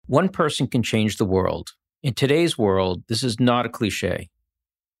One person can change the world. In today's world, this is not a cliche.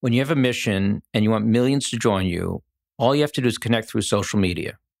 When you have a mission and you want millions to join you, all you have to do is connect through social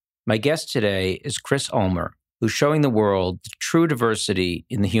media. My guest today is Chris Ulmer, who's showing the world the true diversity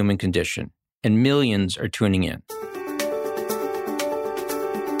in the human condition, and millions are tuning in.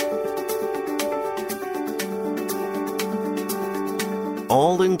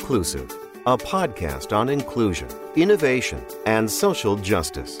 All Inclusive, a podcast on inclusion, innovation, and social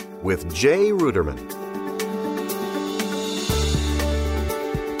justice with Jay Ruderman.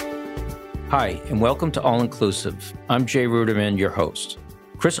 Hi, and welcome to All Inclusive. I'm Jay Ruderman, your host.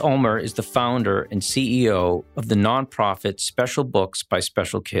 Chris Ulmer is the founder and CEO of the nonprofit Special Books by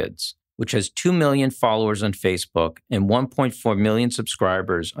Special Kids, which has 2 million followers on Facebook and 1.4 million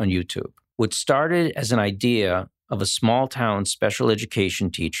subscribers on YouTube. What started as an idea of a small-town special education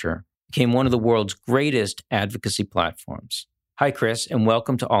teacher became one of the world's greatest advocacy platforms. Hi, Chris, and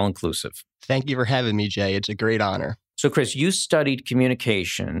welcome to All Inclusive. Thank you for having me, Jay. It's a great honor. So, Chris, you studied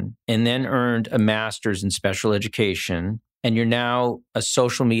communication and then earned a master's in special education, and you're now a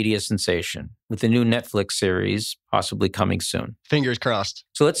social media sensation with a new Netflix series possibly coming soon. Fingers crossed.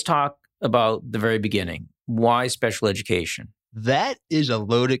 So let's talk about the very beginning. Why special education? That is a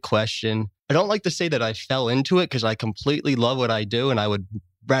loaded question. I don't like to say that I fell into it because I completely love what I do and I would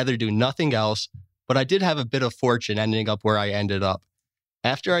rather do nothing else, but I did have a bit of fortune ending up where I ended up.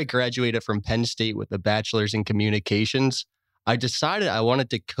 After I graduated from Penn State with a bachelor's in communications, I decided I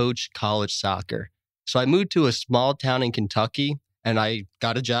wanted to coach college soccer. So I moved to a small town in Kentucky and I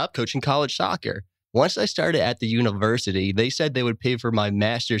got a job coaching college soccer. Once I started at the university, they said they would pay for my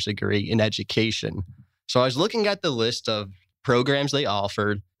master's degree in education. So I was looking at the list of programs they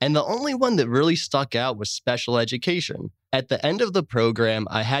offered, and the only one that really stuck out was special education. At the end of the program,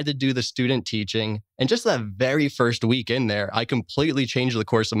 I had to do the student teaching, and just that very first week in there, I completely changed the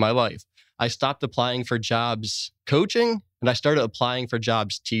course of my life. I stopped applying for jobs coaching, and I started applying for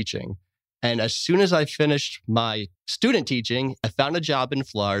jobs teaching. And as soon as I finished my student teaching, I found a job in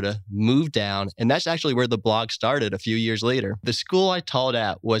Florida, moved down, and that's actually where the blog started a few years later. The school I taught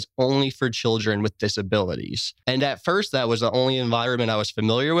at was only for children with disabilities. And at first, that was the only environment I was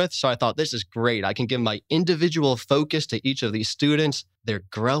familiar with. So I thought, this is great. I can give my individual focus to each of these students. They're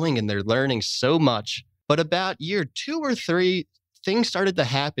growing and they're learning so much. But about year 2 or 3, things started to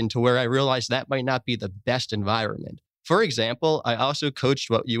happen to where I realized that might not be the best environment. For example, I also coached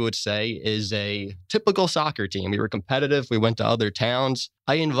what you would say is a typical soccer team. We were competitive. We went to other towns.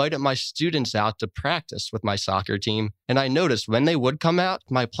 I invited my students out to practice with my soccer team. And I noticed when they would come out,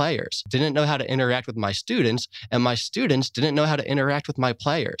 my players didn't know how to interact with my students. And my students didn't know how to interact with my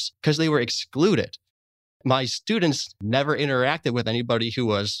players because they were excluded. My students never interacted with anybody who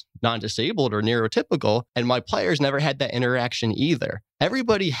was non-disabled or neurotypical, and my players never had that interaction either.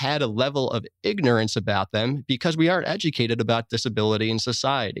 Everybody had a level of ignorance about them because we aren't educated about disability in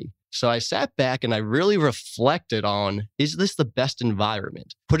society. So I sat back and I really reflected on, is this the best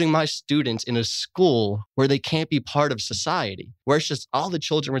environment? Putting my students in a school where they can't be part of society, where it's just all the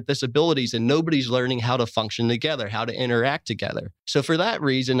children with disabilities and nobody's learning how to function together, how to interact together. So for that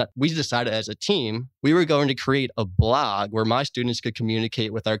reason, we decided as a team, we were going to create a blog where my students could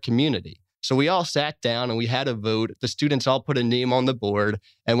communicate with our community. So we all sat down and we had a vote. The students all put a name on the board,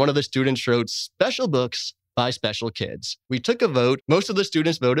 and one of the students wrote Special Books by Special Kids. We took a vote. Most of the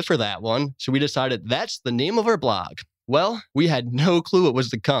students voted for that one. So we decided that's the name of our blog. Well, we had no clue what was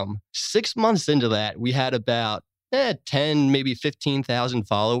to come. 6 months into that, we had about 10, maybe 15,000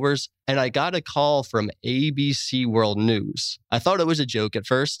 followers. And I got a call from ABC World News. I thought it was a joke at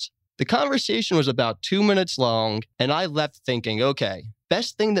first. The conversation was about 2 minutes long, and I left thinking, okay,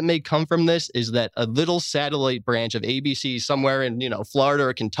 best thing that may come from this is that a little satellite branch of ABC somewhere in, Florida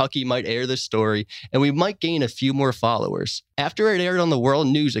or Kentucky might air this story, and we might gain a few more followers. After it aired on the world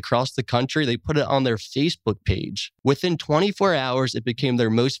news across the country, they put it on their Facebook page. Within 24 hours, it became their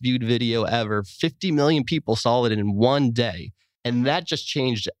most viewed video ever. 50 million people saw it in one day. And that just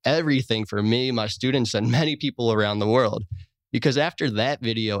changed everything for me, my students, and many people around the world. Because after that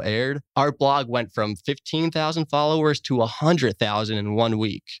video aired, our blog went from 15,000 followers to 100,000 in 1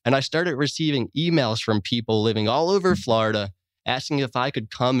 week. And I started receiving emails from people living all over Florida asking if I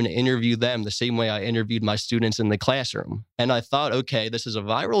could come and interview them the same way I interviewed my students in the classroom. And I thought, okay, this is a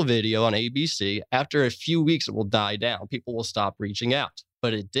viral video on ABC. After a few weeks, it will die down. People will stop reaching out.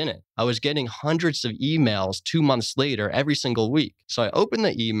 but it didn't. I was getting hundreds of emails 2 months later every single week. So I opened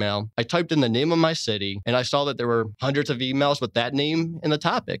the email, I typed in the name of my city, and I saw that there were hundreds of emails with that name in the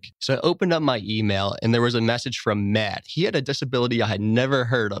topic. So I opened up my email and there was a message from Matt. He had a disability I had never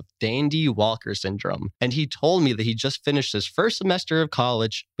heard of, Dandy Walker syndrome. And he told me that he just finished his first semester of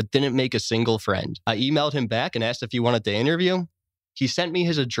college, but didn't make a single friend. I emailed him back and asked if he wanted to interview. He sent me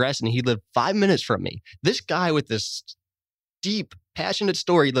his address and he lived 5 minutes from me. This guy with this deep, passionate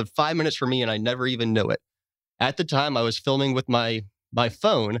story lived 5 minutes from me and I never even knew it. At the time, I was filming with my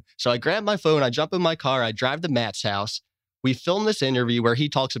phone. So I grabbed my phone, I jump in my car, I drive to Matt's house. We film this interview where he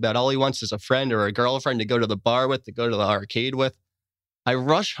talks about all he wants is a friend or a girlfriend to go to the bar with, to go to the arcade with. I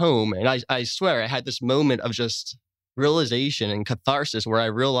rush home and I swear I had this moment of just realization and catharsis where I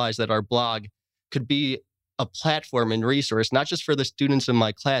realized that our blog could be a platform and resource, not just for the students in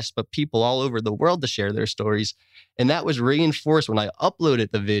my class, but people all over the world to share their stories. And that was reinforced when I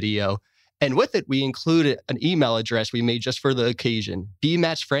uploaded the video. And with it, we included an email address we made just for the occasion,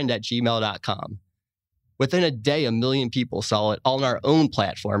 bmattsfriend@gmail.com. Within a day, 1 million people saw it on our own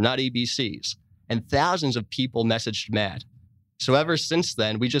platform, not ABC's. And thousands of people messaged Matt. So ever since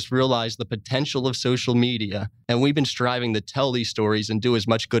then, we just realized the potential of social media. And we've been striving to tell these stories and do as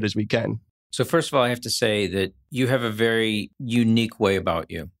much good as we can. So first of all, I have to say that you have a very unique way about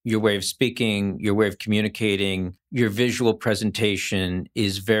you. Your way of speaking, your way of communicating, your visual presentation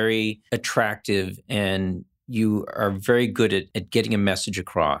is very attractive and you are very good at getting a message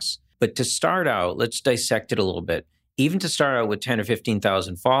across. But to start out, let's dissect it a little bit. Even to start out with 10 or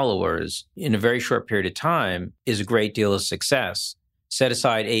 15,000 followers in a very short period of time is a great deal of success. Set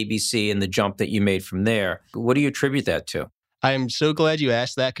aside ABC and the jump that you made from there. What do you attribute that to? I'm so glad you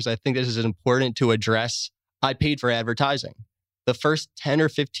asked that because I think this is important to address. I paid for advertising. The first 10 or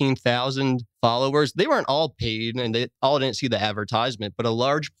 15,000 followers, they weren't all paid and they all didn't see the advertisement, but a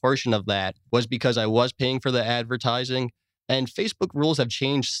large portion of that was because I was paying for the advertising. And Facebook rules have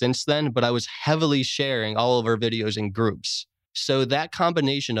changed since then, but I was heavily sharing all of our videos in groups. So that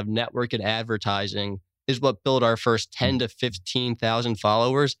combination of network and advertising is what built our first 10 to 15,000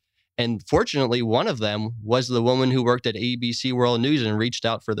 followers. And fortunately, one of them was the woman who worked at ABC World News and reached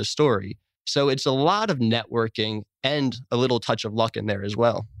out for the story. So it's a lot of networking and a little touch of luck in there as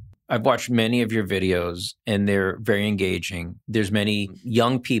well. I've watched many of your videos and they're very engaging. There's many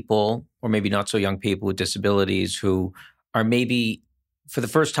young people, or maybe not so young people with disabilities who are maybe for the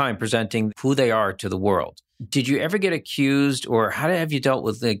first time presenting who they are to the world. Did you ever get accused, or how have you dealt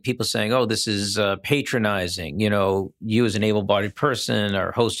with people saying, oh, this is patronizing, you as an able-bodied person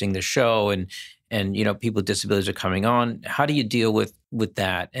are hosting the show and people with disabilities are coming on. How do you deal with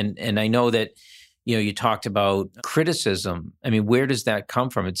that? And I know that, you talked about criticism. I mean, where does that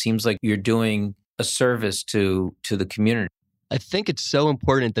come from? It seems like you're doing a service to the community. I think it's so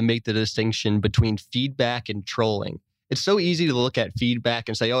important to make the distinction between feedback and trolling. It's so easy to look at feedback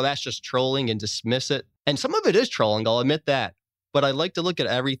and say, oh, that's just trolling and dismiss it. And some of it is trolling, I'll admit that. But I like to look at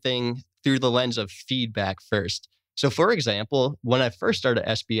everything through the lens of feedback first. So for example, when I first started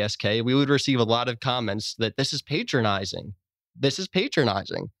SBSK, we would receive a lot of comments that this is patronizing. This is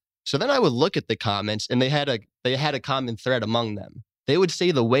patronizing. So then I would look at the comments and they had a common thread among them. They would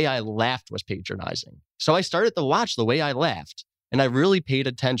say the way I laughed was patronizing. So I started to watch the way I laughed and I really paid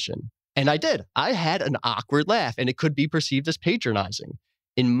attention. And I did. I had an awkward laugh and it could be perceived as patronizing.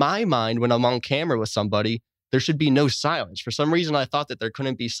 In my mind, when I'm on camera with somebody, there should be no silence. For some reason, I thought that there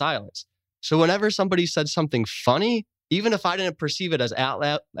couldn't be silence. So whenever somebody said something funny, even if I didn't perceive it as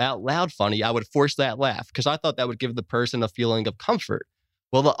out loud funny, I would force that laugh because I thought that would give the person a feeling of comfort.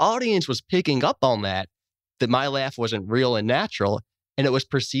 Well, the audience was picking up on that my laugh wasn't real and natural, and it was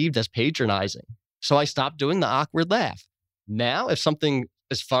perceived as patronizing. So I stopped doing the awkward laugh. Now, if something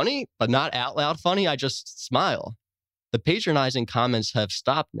is funny, but not out loud funny, I just smile. The patronizing comments have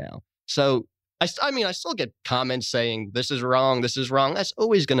stopped now. So, I still get comments saying, this is wrong, this is wrong. That's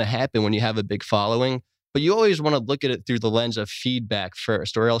always going to happen when you have a big following. But you always want to look at it through the lens of feedback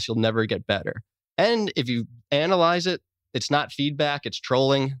first, or else you'll never get better. And if you analyze it, it's not feedback, it's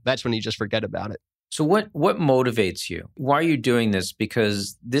trolling. That's when you just forget about it. So what motivates you? Why are you doing this?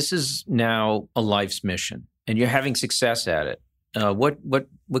 Because this is now a life's mission and you're having success at it.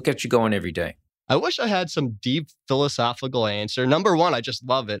 What gets you going every day? I wish I had some deep philosophical answer. Number one, I just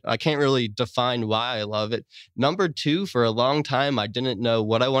love it. I can't really define why I love it. Number two, for a long time, I didn't know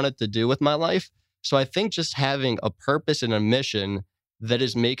what I wanted to do with my life. So I think just having a purpose and a mission that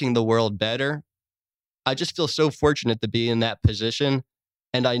is making the world better, I just feel so fortunate to be in that position.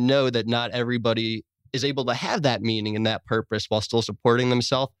 And I know that not everybody is able to have that meaning and that purpose while still supporting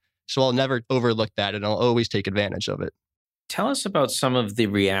themselves. So I'll never overlook that and I'll always take advantage of it. Tell us about some of the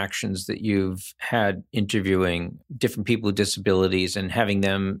reactions that you've had interviewing different people with disabilities and having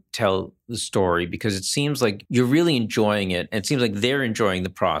them tell the story, because it seems like you're really enjoying it. And it seems like they're enjoying the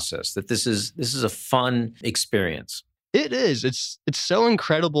process, that this is a fun experience. It is. It's so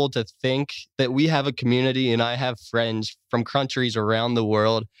incredible to think that we have a community and I have friends from countries around the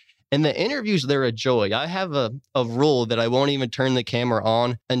world. And the interviews, they're a joy. I have a rule that I won't even turn the camera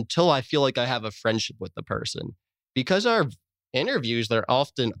on until I feel like I have a friendship with the person. Because our interviews, they're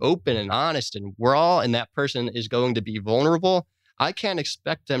often open and honest and raw, and that person is going to be vulnerable. I can't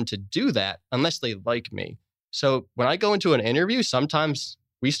expect them to do that unless they like me. So when I go into an interview, sometimes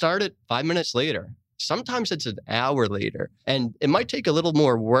we start it 5 minutes later. Sometimes it's an hour later. And it might take a little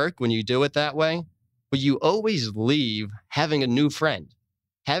more work when you do it that way, but you always leave having a new friend,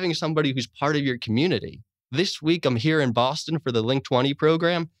 having somebody who's part of your community. This week, I'm here in Boston for the Link 20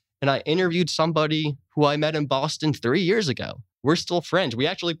 program, and I interviewed somebody who I met in Boston 3 years ago. We're still friends. We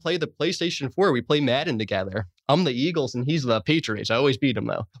actually play the PlayStation 4. We play Madden together. I'm the Eagles and he's the Patriots. I always beat him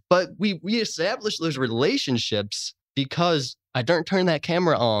though. But we established those relationships because I don't turn that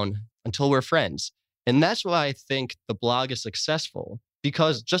camera on until we're friends. And that's why I think the blog is successful,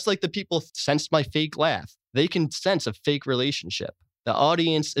 because just like the people sensed my fake laugh, they can sense a fake relationship. The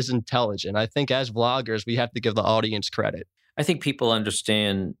audience is intelligent. I think as vloggers, we have to give the audience credit. I think people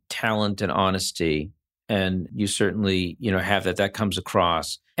understand talent and honesty, and you certainly, have that comes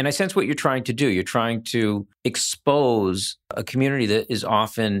across. And I sense what you're trying to do. You're trying to expose a community that is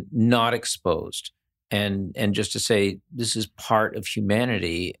often not exposed. And just to say, this is part of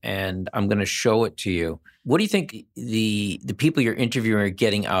humanity, and I'm going to show it to you. What do you think the people you're interviewing are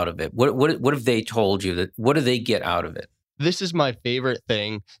getting out of it? What have they told you? What do they get out of it? This is my favorite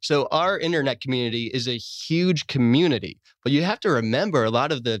thing. So our internet community is a huge community, but you have to remember a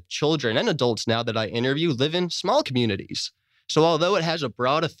lot of the children and adults now that I interview live in small communities. So although it has a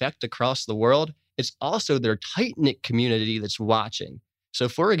broad effect across the world, it's also their tight-knit community that's watching. So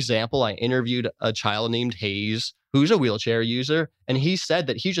for example, I interviewed a child named Hayes, who's a wheelchair user, and he said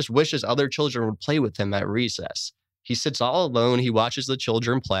that he just wishes other children would play with him at recess. He sits all alone, he watches the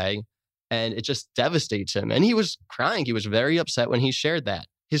children play, and it just devastates him. And he was crying. He was very upset when he shared that.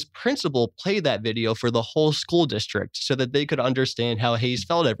 His principal played that video for the whole school district so that they could understand how Hayes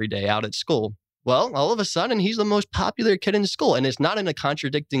felt every day out at school. Well, all of a sudden, he's the most popular kid in school, and it's not in a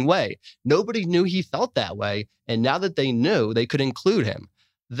contradicting way. Nobody knew he felt that way, and now that they knew, they could include him.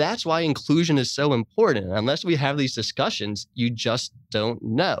 That's why inclusion is so important. Unless we have these discussions, you just don't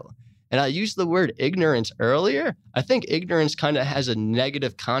know. And I used the word ignorance earlier. I think ignorance kind of has a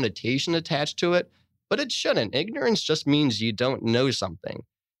negative connotation attached to it, but it shouldn't. Ignorance just means you don't know something.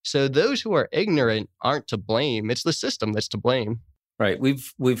 So those who are ignorant aren't to blame. It's the system that's to blame. Right.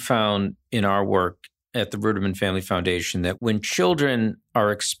 We've found in our work at the Ruderman Family Foundation that when children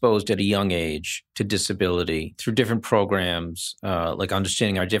are exposed at a young age to disability through different programs, like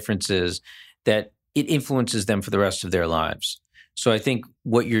Understanding Our Differences, that it influences them for the rest of their lives. So I think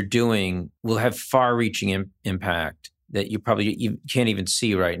what you're doing will have far-reaching impact that you can't even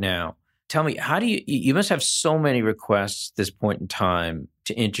see right now. Tell me, how do you must have so many requests at this point in time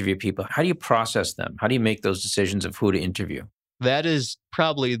to interview people. How do you process them? How do you make those decisions of who to interview? That is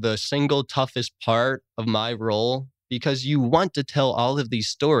probably the single toughest part of my role, because you want to tell all of these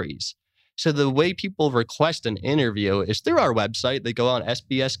stories. So the way people request an interview is through our website. They go on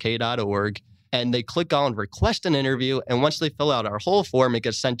sbsk.org and they click on request an interview. And once they fill out our whole form, it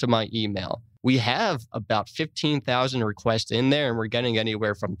gets sent to my email. We have about 15,000 requests in there, and we're getting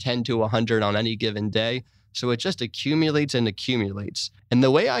anywhere from 10 to 100 on any given day. So it just accumulates and accumulates. And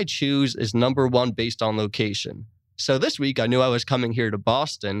the way I choose is number one, based on location. So this week, I knew I was coming here to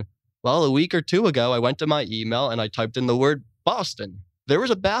Boston. Well, a week or two ago, I went to my email and I typed in the word Boston. There was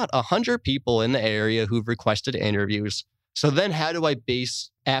about 100 people in the area who've requested interviews. So then how do I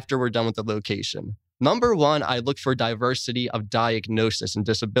base after we're done with the location? Number one, I look for diversity of diagnosis and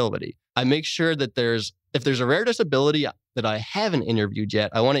disability. I make sure that if there's a rare disability that I haven't interviewed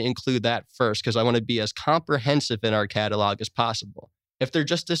yet, I want to include that first because I want to be as comprehensive in our catalog as possible. If they're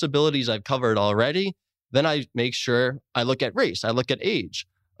just disabilities I've covered already, then I make sure I look at race, I look at age.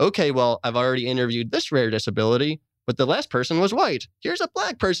 Okay, well, I've already interviewed this rare disability, but the last person was white. Here's a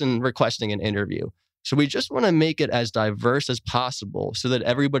black person requesting an interview. So we just want to make it as diverse as possible so that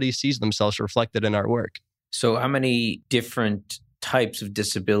everybody sees themselves reflected in our work. So how many different types of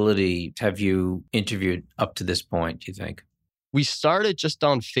disability have you interviewed up to this point, do you think? We started just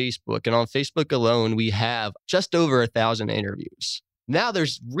on Facebook, and on Facebook alone, we have just over 1,000 interviews. Now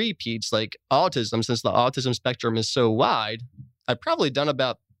there's repeats like autism. Since the autism spectrum is so wide, I've probably done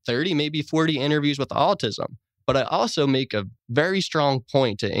about 30, maybe 40 interviews with autism. But I also make a very strong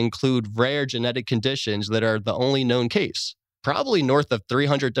point to include rare genetic conditions that are the only known case. Probably north of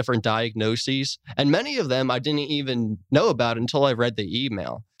 300 different diagnoses, and many of them I didn't even know about until I read the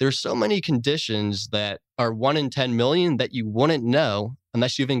email. There's so many conditions that are 1 in 10 million that you wouldn't know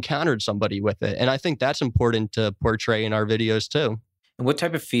unless you've encountered somebody with it. And I think that's important to portray in our videos too. And what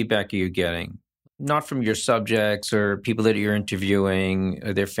type of feedback are you getting? Not from your subjects or people that you're interviewing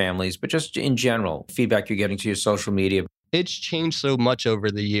or their families, but just in general, feedback you're getting to your social media. It's changed so much over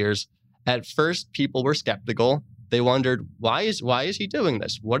the years. At first, people were skeptical. They wondered, why is he doing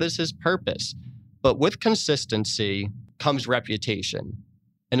this? What is his purpose? But with consistency comes reputation.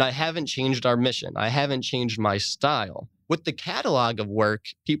 And I haven't changed our mission. I haven't changed my style. With the catalog of work,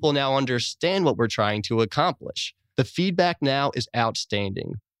 people now understand what we're trying to accomplish. The feedback now is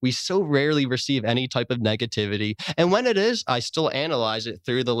outstanding. We so rarely receive any type of negativity. And when it is, I still analyze it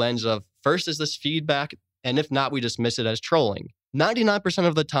through the lens of, first, is this feedback? And if not, we dismiss it as trolling. 99%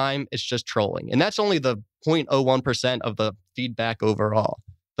 of the time, it's just trolling. And that's only the 0.01% of the feedback overall.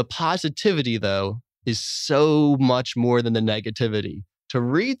 The positivity, though, is so much more than the negativity. To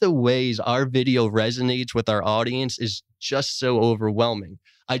read the ways our video resonates with our audience is just so overwhelming.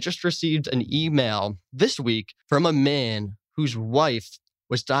 I just received an email this week from a man whose wife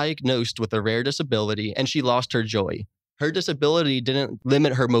was diagnosed with a rare disability and she lost her joy. Her disability didn't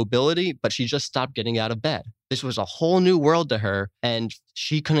limit her mobility, but she just stopped getting out of bed. This was a whole new world to her, and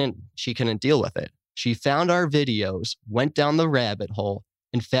she couldn't deal with it. She found our videos, went down the rabbit hole,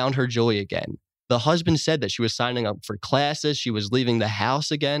 and found her joy again. The husband said that she was signing up for classes, she was leaving the house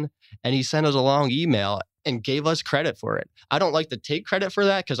again, and he sent us a long email and gave us credit for it. I don't like to take credit for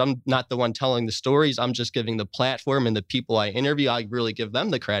that because I'm not the one telling the stories. I'm just giving the platform, and the people I interview, I really give them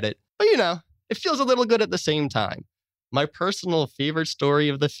the credit. But it feels a little good at the same time. My personal favorite story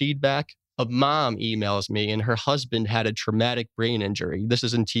of the feedback, a mom emails me and her husband had a traumatic brain injury. This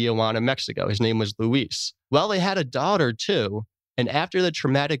is in Tijuana, Mexico. His name was Luis. Well, they had a daughter too. And after the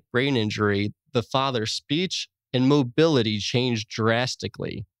traumatic brain injury, the father's speech and mobility changed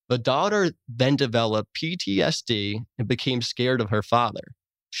drastically. The daughter then developed PTSD and became scared of her father.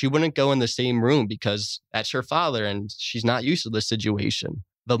 She wouldn't go in the same room because that's her father and she's not used to this situation.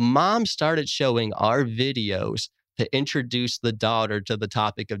 The mom started showing our videos to introduce the daughter to the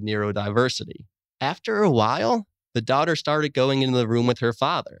topic of neurodiversity. After a while, the daughter started going into the room with her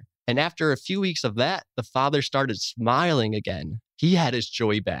father. And after a few weeks of that, the father started smiling again. He had his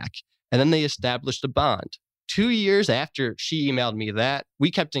joy back. And then they established a bond. 2 years after she emailed me that, we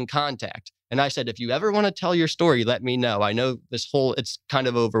kept in contact. And I said, if you ever want to tell your story, let me know. I know it's kind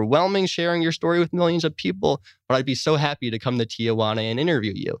of overwhelming sharing your story with millions of people, but I'd be so happy to come to Tijuana and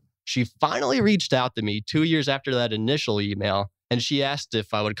interview you. She finally reached out to me 2 years after that initial email, and she asked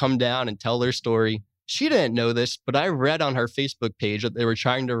if I would come down and tell their story. She didn't know this, but I read on her Facebook page that they were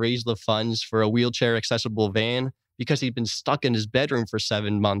trying to raise the funds for a wheelchair accessible van because he'd been stuck in his bedroom for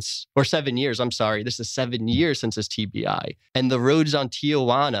 7 years. I'm sorry. This is 7 years since his TBI. And the roads on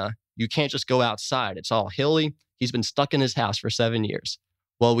Tijuana, you can't just go outside. It's all hilly. He's been stuck in his house for 7 years.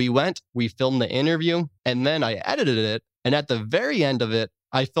 Well, we filmed the interview, and then I edited it. And at the very end of it,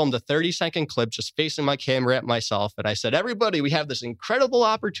 I filmed a 30-second clip just facing my camera at myself. And I said, everybody, we have this incredible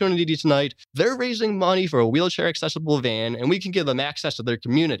opportunity tonight. They're raising money for a wheelchair accessible van, and we can give them access to their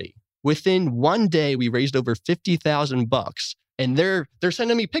community. Within 1 day, we raised over $50,000. And they're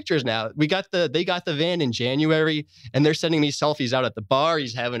sending me pictures now. They got the van in January, and they're sending me selfies out at the bar.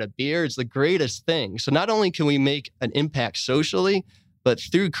 He's having a beer. It's the greatest thing. So not only can we make an impact socially, but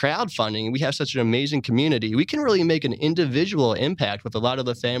through crowdfunding, we have such an amazing community. We can really make an individual impact with a lot of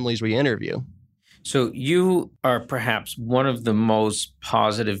the families we interview. So you are perhaps one of the most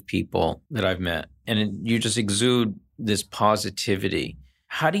positive people that I've met, and you just exude this positivity.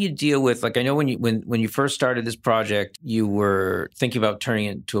 How do you deal with, I know when you first started this project, you were thinking about turning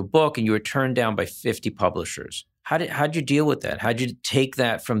it into a book, and you were turned down by 50 publishers. How'd you deal with that? How'd you take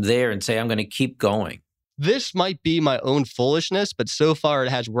that from there and say, I'm going to keep going? This might be my own foolishness, but so far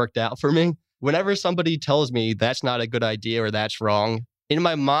it has worked out for me. Whenever somebody tells me that's not a good idea or that's wrong, in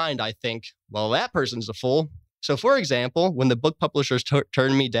my mind, I think, well, that person's a fool. So for example, when the book publishers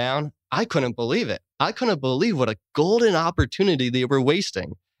turned me down, I couldn't believe it. I couldn't believe what a golden opportunity they were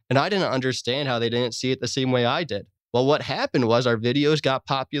wasting. And I didn't understand how they didn't see it the same way I did. Well, what happened was our videos got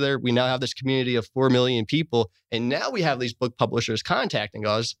popular. We now have this community of 4 million people. And now we have these book publishers contacting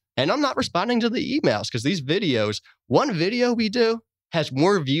us. And I'm not responding to the emails because these videos, one video we do has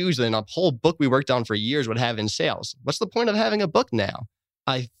more views than a whole book we worked on for years would have in sales. What's the point of having a book now?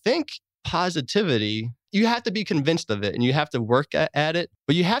 I think positivity you have to be convinced of it and you have to work at it,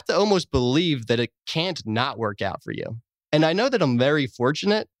 but you have to almost believe that it can't not work out for you. And I know that I'm very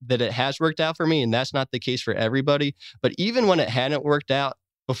fortunate that it has worked out for me, and that's not the case for everybody. But even when it hadn't worked out,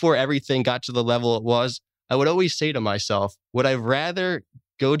 before everything got to the level it was, I would always say to myself, would I rather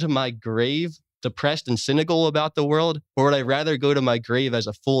go to my grave depressed and cynical about the world, or would I rather go to my grave as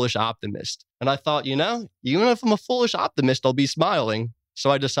a foolish optimist? And I thought, even if I'm a foolish optimist, I'll be smiling.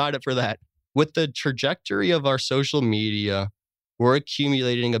 So I decided for that. With the trajectory of our social media, we're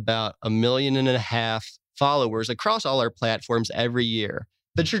accumulating about 1.5 million followers across all our platforms every year.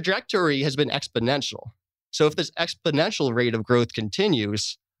 The trajectory has been exponential. So if this exponential rate of growth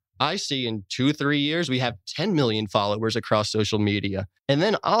continues, I see in 2-3 years, we have 10 million followers across social media. And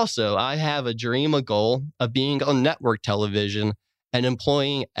then also, I have a dream, a goal of being on network television and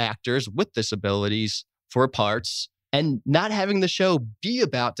employing actors with disabilities for parts and not having the show be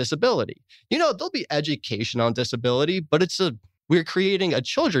about disability. There'll be education on disability, but we're creating a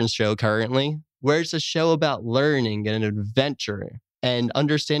children's show currently where it's a show about learning and adventure and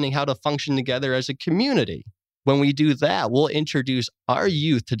understanding how to function together as a community. When we do that, we'll introduce our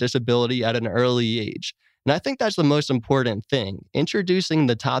youth to disability at an early age. And I think that's the most important thing, introducing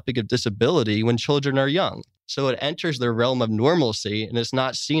the topic of disability when children are young. So it enters the realm of normalcy and it's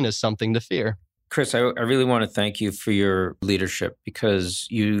not seen as something to fear. Chris, I really want to thank you for your leadership because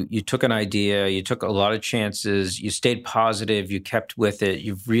you took an idea, you took a lot of chances, you stayed positive, you kept with it,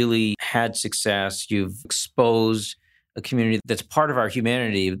 you've really had success, you've exposed a community that's part of our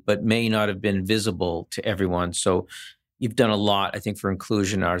humanity, but may not have been visible to everyone. So you've done a lot, I think, for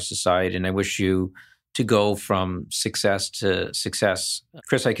inclusion in our society, and I wish you to go from success to success.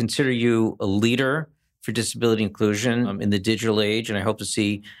 Chris, I consider you a leader for disability inclusion in the digital age, and I hope to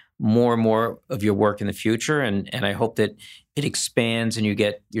see more and more of your work in the future. And I hope that it expands and you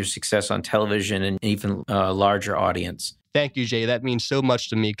get your success on television and even a larger audience. Thank you, Jay. That means so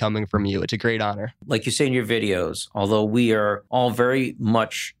much to me coming from you. It's a great honor. Like you say in your videos, although we are all very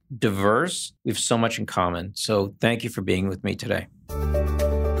much diverse, we have so much in common. So thank you for being with me today.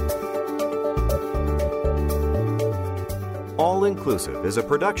 All Inclusive is a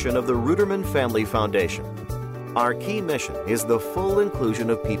production of the Ruderman Family Foundation. Our key mission is the full inclusion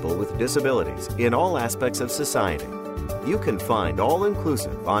of people with disabilities in all aspects of society. You can find All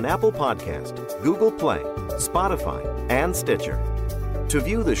Inclusive on Apple Podcast, Google Play, Spotify, and Stitcher. To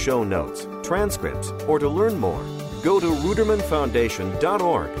view the show notes, transcripts, or to learn more, go to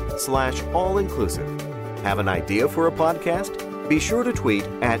rudermanfoundation.org/allinclusive. Have an idea for a podcast? Be sure to tweet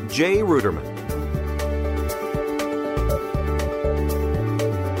 @JRuderman.